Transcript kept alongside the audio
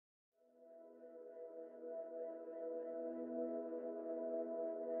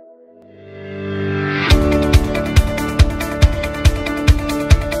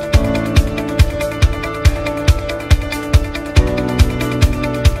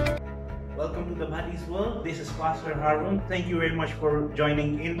the Bhattis World. This is Pastor Haroon. Thank you very much for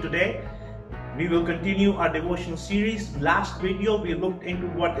joining in today. We will continue our devotional series. Last video we looked into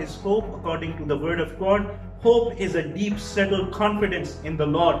what is hope according to the Word of God. Hope is a deep settled confidence in the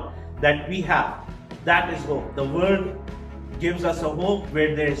Lord that we have. That is hope. The Word gives us a hope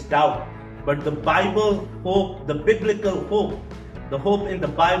where there is doubt. But the Bible hope, the biblical hope, the hope in the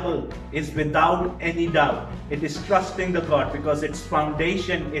Bible is without any doubt. It is trusting the God because its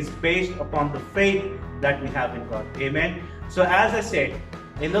foundation is based upon the faith that we have in God. Amen. So as I said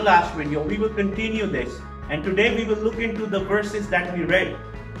in the last video, we will continue this. And today we will look into the verses that we read.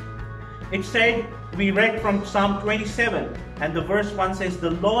 It said, we read from Psalm 27 and the verse 1 says,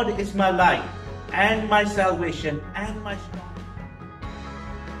 "The Lord is my light and my salvation and my strength."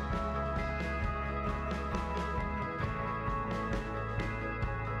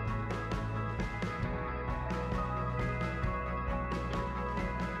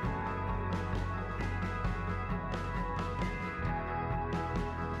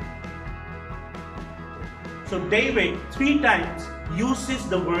 So David 3 times uses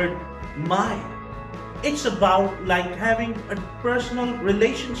the word my. It's about like having a personal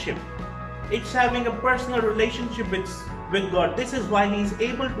relationship. It's having a personal relationship with God. This is why he's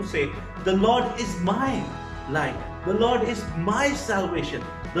able to say, the Lord is my light. The Lord is my salvation.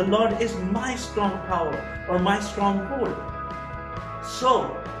 The Lord is my strong power or my stronghold.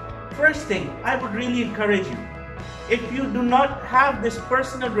 So, first thing, I would really encourage you. If you do not have this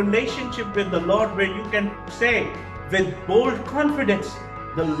personal relationship with the Lord where you can say with bold confidence,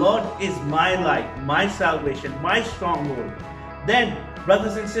 the Lord is my light, my salvation, my stronghold, then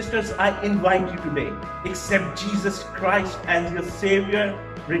brothers and sisters, I invite you today, accept Jesus Christ as your Savior,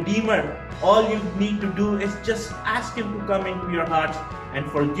 Redeemer. All you need to do is just ask Him to come into your hearts and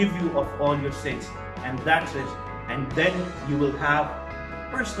forgive you of all your sins. And that's it. And then you will have a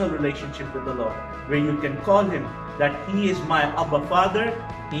personal relationship with the Lord where you can call Him that He is my Abba Father,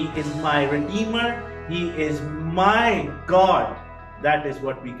 He is my Redeemer, He is my God. That is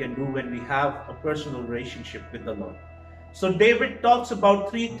what we can do when we have a personal relationship with the Lord. So David talks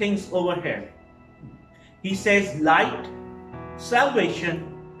about 3 things over here. He says light, salvation,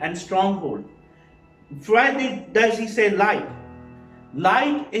 and stronghold. Why does he say light?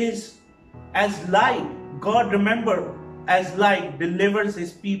 Light is as light. God, remember, as light delivers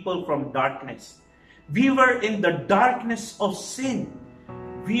His people from darkness. We were in the darkness of sin.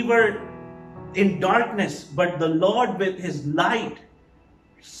 We were in darkness, but the Lord with His light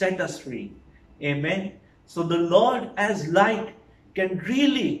set us free. Amen. So the Lord as light can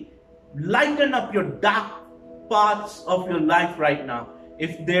really lighten up your dark paths of your life right now.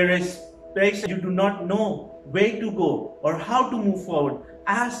 If there is place you do not know where to go or how to move forward,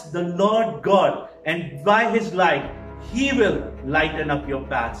 ask the Lord God, and by His light, He will lighten up your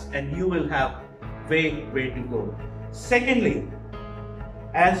paths and you will have way where to go. Secondly,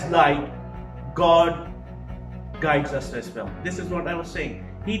 as light, God guides us as well. This is what I was saying.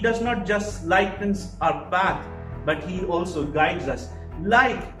 He does not just lighten our path, but He also guides us.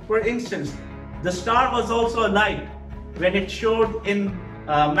 Like, for instance, the star was also a light. When it showed in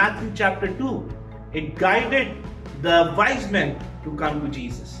Matthew chapter 2, it guided the wise men to come to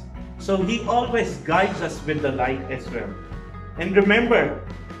Jesus. So He always guides us with the light as well. And remember,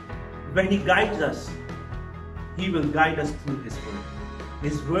 when He guides us, He will guide us through His Word.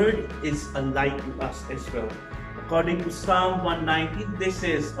 His Word is a light to us as well. According to Psalm 119, this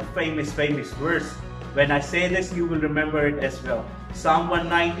is a famous verse. When I say this, you will remember it as well. Psalm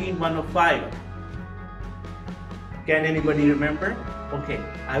 119, 105. Can anybody remember? Okay,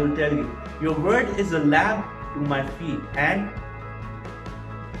 I will tell you. Your Word is a lamp to my feet and...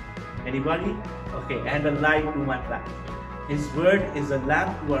 Anybody? Okay, and a light to my path. His Word is a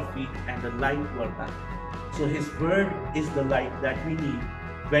lamp to our feet and a light to our path. So His Word is the light that we need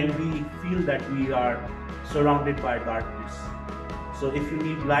when we feel that we are surrounded by darkness. So if you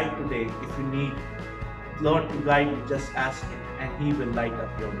need light today, if you need Lord to guide you, just ask Him and He will light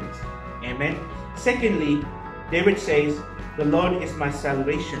up your ways. Amen. Secondly, David says, the Lord is my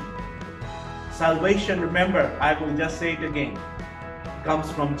salvation. Salvation, remember, I will just say it again, comes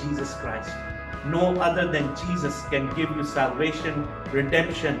from Jesus Christ. No other than Jesus can give you salvation,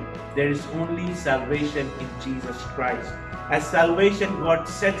 redemption. There is only salvation in Jesus Christ. As salvation, God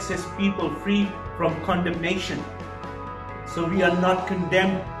sets His people free from condemnation. So we are not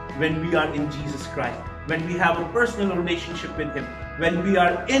condemned when we are in Jesus Christ. When we have a personal relationship with Him, when we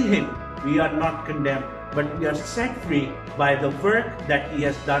are in Him, we are not condemned, but we are set free by the work that He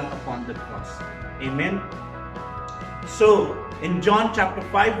has done upon the cross. Amen. So, in John chapter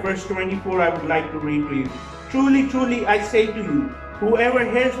 5 verse 24, I would like to read to you. Truly, truly, I say to you, Whoever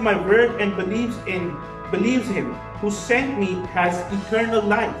hears my word and believes him who sent me has eternal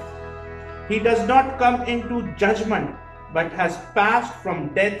life. He does not come into judgment, but has passed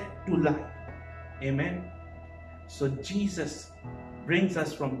from death to life. Amen. So Jesus brings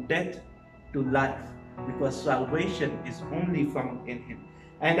us from death to life, because salvation is only found in him.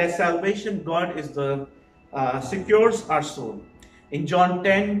 And as salvation, God is the secures our soul. In John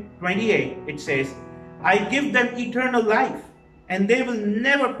 10:28, it says, I give them eternal life, and they will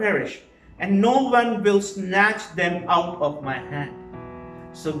never perish, and no one will snatch them out of my hand.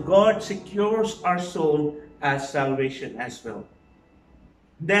 So God secures our soul as salvation as well.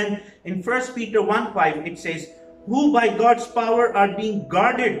 Then in 1 Peter 1:5, it says, who by God's power are being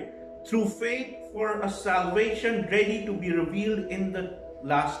guarded through faith for a salvation ready to be revealed in the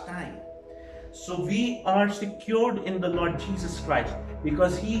last time. So we are secured in the Lord Jesus Christ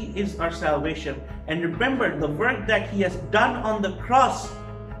because he is our salvation. And remember, the work that he has done on the cross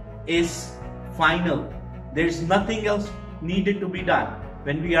is final. There's nothing else needed to be done.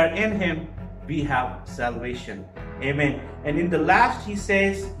 When we are in him, we have salvation. Amen. And in the last, he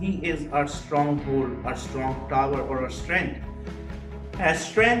says he is our stronghold, our strong tower, or our strength. As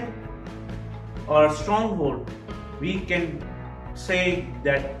strength or stronghold, we can say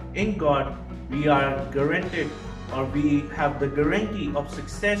that in God we are guaranteed, or we have the guarantee of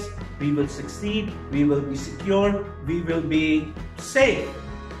success. We will succeed, we will be secure, we will be safe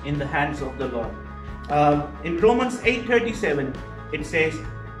in the hands of the Lord. In Romans 8:37, it says,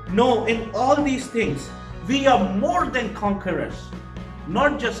 no, in all these things we are more than conquerors.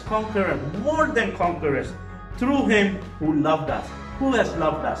 Not just conquerors, more than conquerors, through him who loved us. Who has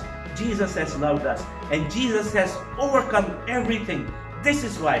loved us? Jesus has loved us, and Jesus has overcome everything. This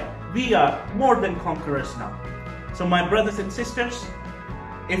is why we are more than conquerors now. So my brothers and sisters,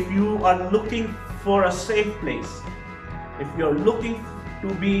 if you are looking for a safe place, if you're looking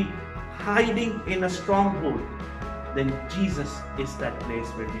to be hiding in a stronghold, then Jesus is that place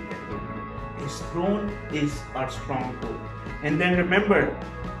where we can go. His throne is our stronghold. And then remember,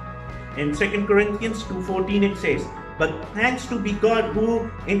 in 2 Corinthians 2:14 it says, but thanks to be God who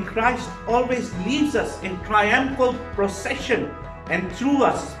in Christ always leads us in triumphal procession, and through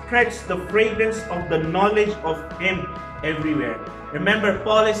us spreads the fragrance of the knowledge of him everywhere. Remember,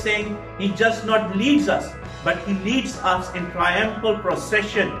 Paul is saying he just not leads us, but he leads us in triumphal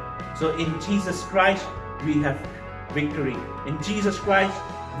procession. So in Jesus Christ we have victory. In Jesus Christ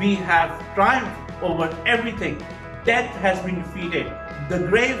we have triumph over everything. Death has been defeated. The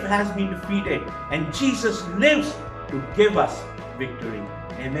grave has been defeated. And Jesus lives to give us victory.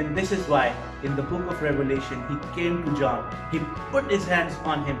 Amen. This is why in the book of Revelation, he came to John. He put his hands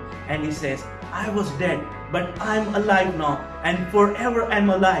on him and he says, I was dead, but I'm alive now. And forever I'm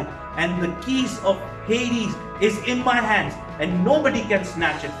alive. And the keys of Hades is in my hands. And nobody can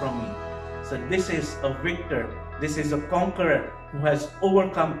snatch it from me. So this is a victor. This is a conqueror who has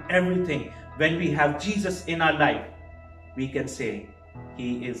overcome everything. When we have Jesus in our life, we can say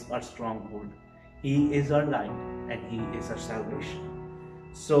he is our stronghold. He is our light, and he is our salvation.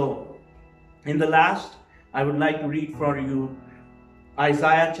 So, in the last, I would like to read for you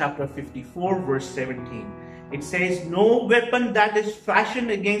Isaiah chapter 54, verse 17. It says, no weapon that is fashioned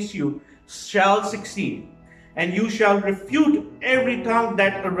against you shall succeed, and you shall refute every tongue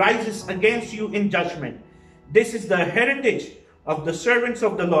that arises against you in judgment. This is the heritage of the servants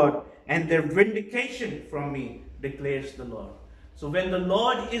of the Lord, and their vindication from me, declares the Lord. So when the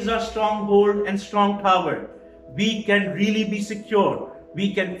Lord is our stronghold and strong tower, we can really be secure.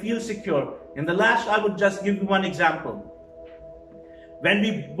 We can feel secure. In the last, I would just give you one example. When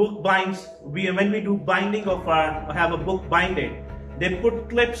we when we do binding of have a book binded, they put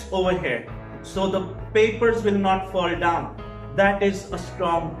clips over here so the papers will not fall down. That is a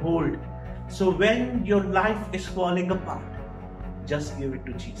stronghold. So when your life is falling apart, just give it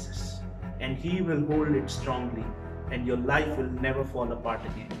to Jesus, and he will hold it strongly, and your life will never fall apart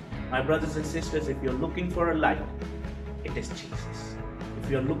again. My brothers and sisters, if you're looking for a light, it is Jesus. If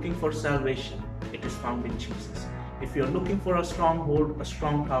you're looking for salvation, it is found in Jesus. If you're looking for a stronghold, a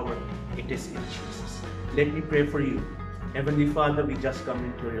strong tower, it is in Jesus. Let me pray for you. Heavenly Father, we just come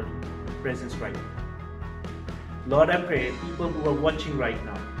into your presence right now. Lord, I pray people who are watching right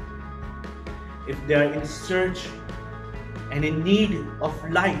now, if they are in search and in need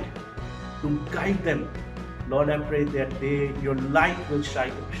of light to guide them, Lord, I pray that your light will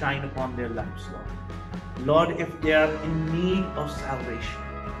shine upon their lives, Lord. Lord, if they are in need of salvation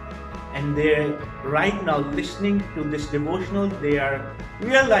and they're right now listening to this devotional, they are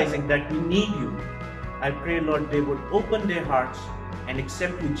realizing that we need you, I pray, Lord, they would open their hearts and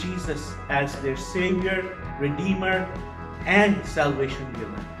accept you, Jesus, as their Savior, Redeemer, and salvation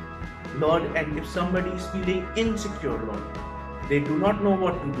given. Lord, and if somebody is feeling insecure, Lord, they do not know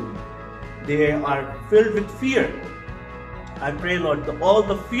what to do, they are filled with fear, I pray, Lord, all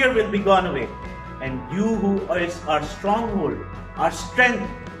the fear will be gone away, and you who is our stronghold, our strength,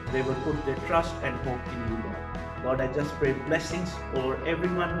 they will put their trust and hope in you, Lord. Lord, I just pray blessings over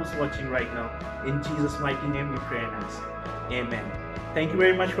everyone who's watching right now. In Jesus' mighty name we pray and ask. Amen. Thank you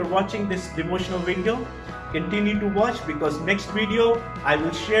very much for watching this devotional video. Continue to watch, because next video I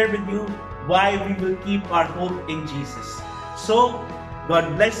will share with you why we will keep our hope in Jesus. So,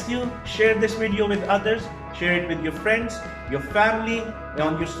 God bless you. Share this video with others. Share it with your friends, your family,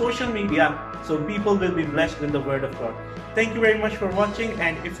 on your social media, so people will be blessed with the Word of God. Thank you very much for watching,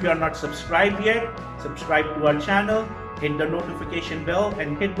 and if you are not subscribed yet, subscribe to our channel, hit the notification bell,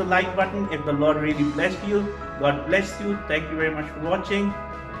 and hit the like button if the Lord really blessed you. God bless you. Thank you very much for watching,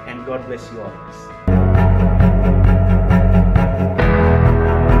 and God bless you always.